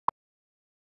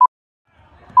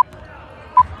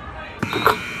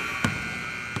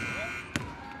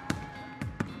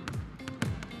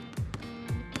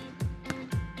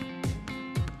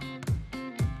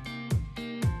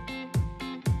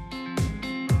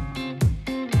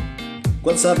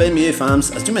What's up NBA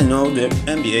fans, as you may know, the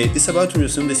NBA is about to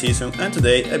resume the season and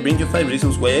today I bring you 5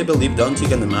 reasons why I believe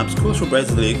Doncic and the Mavs could surprise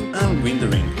the league and win the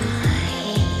ring.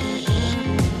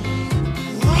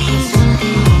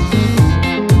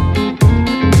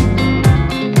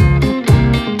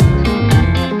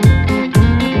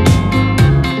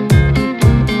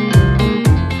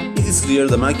 It is clear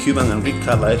that Mike Cuban and Rick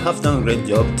Carlisle have done a great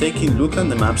job taking Luka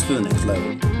and the Mavs to the next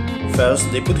level.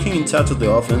 First, they put him in charge of the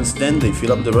offense, then they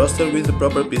fill up the roster with the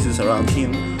proper pieces around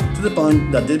him, to the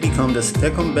point that they become the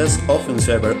second best offense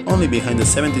ever, only behind the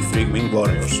 73-win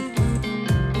Warriors.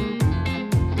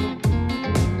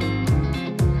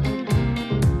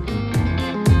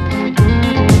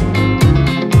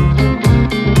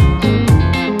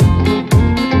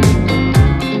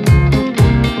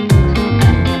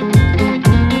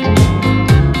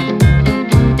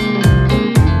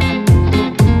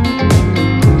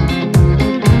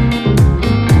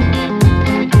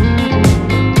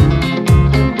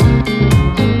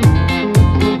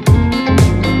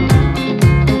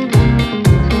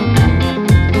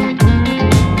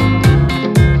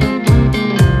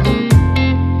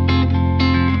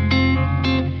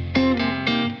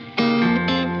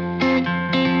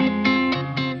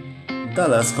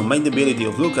 Dallas combined the ability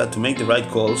of Luka to make the right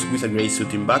calls with a great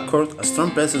shooting backcourt, a strong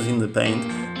presence in the paint,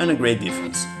 and a great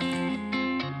defense.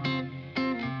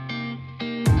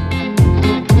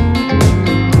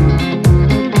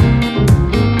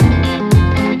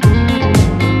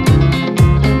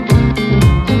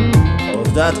 All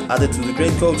of that, added to the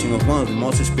great coaching of one of the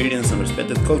most experienced and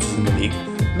respected coaches in the league,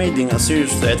 made them a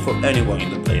serious threat for anyone in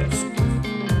the playoffs.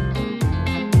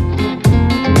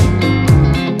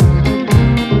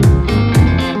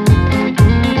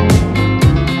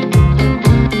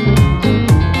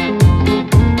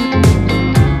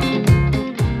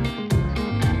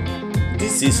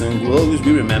 This season will always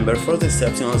be remembered for the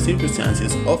exceptional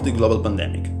circumstances of the global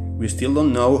pandemic. We still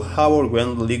don't know how or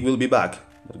when the league will be back,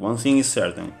 but one thing is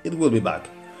certain, it will be back.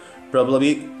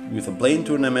 Probably with a play-in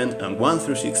tournament and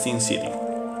 1-16 seeding.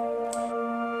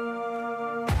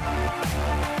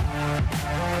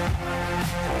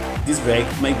 This break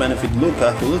may benefit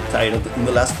Luka, who looked tired in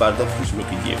the last part of his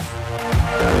rookie year.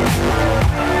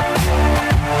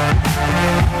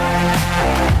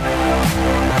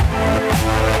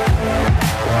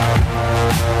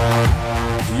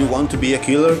 Do you want to be a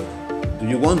killer? Do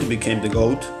you want to become the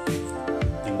GOAT?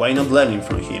 Then why not learning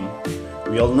from him?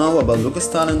 We all know about Luka's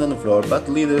talent on the floor, but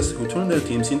leaders who turn their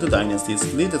teams into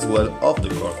dynasties lead as well off the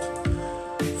court.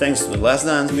 Thanks to The Last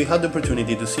Dance, we had the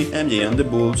opportunity to see MJ and the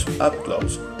Bulls up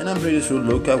close, and I'm pretty sure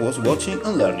Luka was watching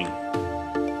and learning.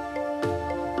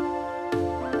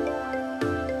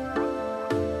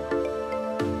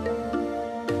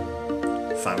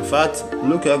 Fun fact,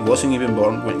 Luka wasn't even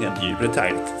born when MJ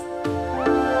retired.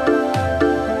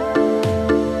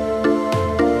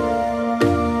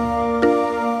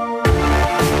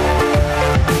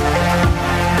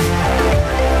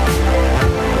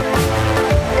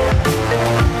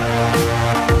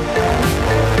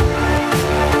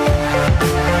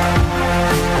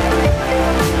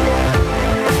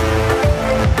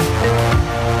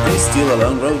 Still a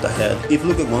long road ahead if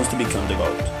Luka wants to become the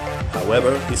GOAT.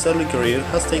 However, his early career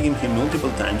has taken him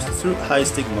multiple times through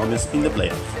high-stake moments in the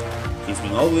playoffs. He's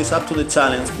been always up to the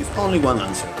challenge with only one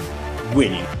answer: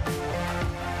 winning.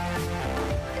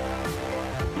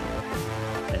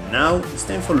 And now it's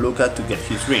time for Luka to get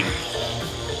his ring.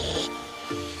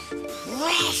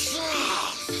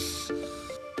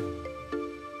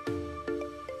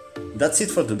 That's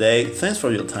it for today, thanks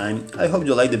for your time, I hope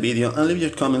you liked the video and leave your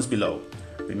comments below.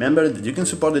 Remember that you can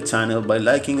support the channel by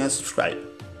liking and subscribe.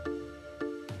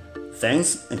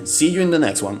 Thanks and see you in the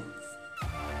next one.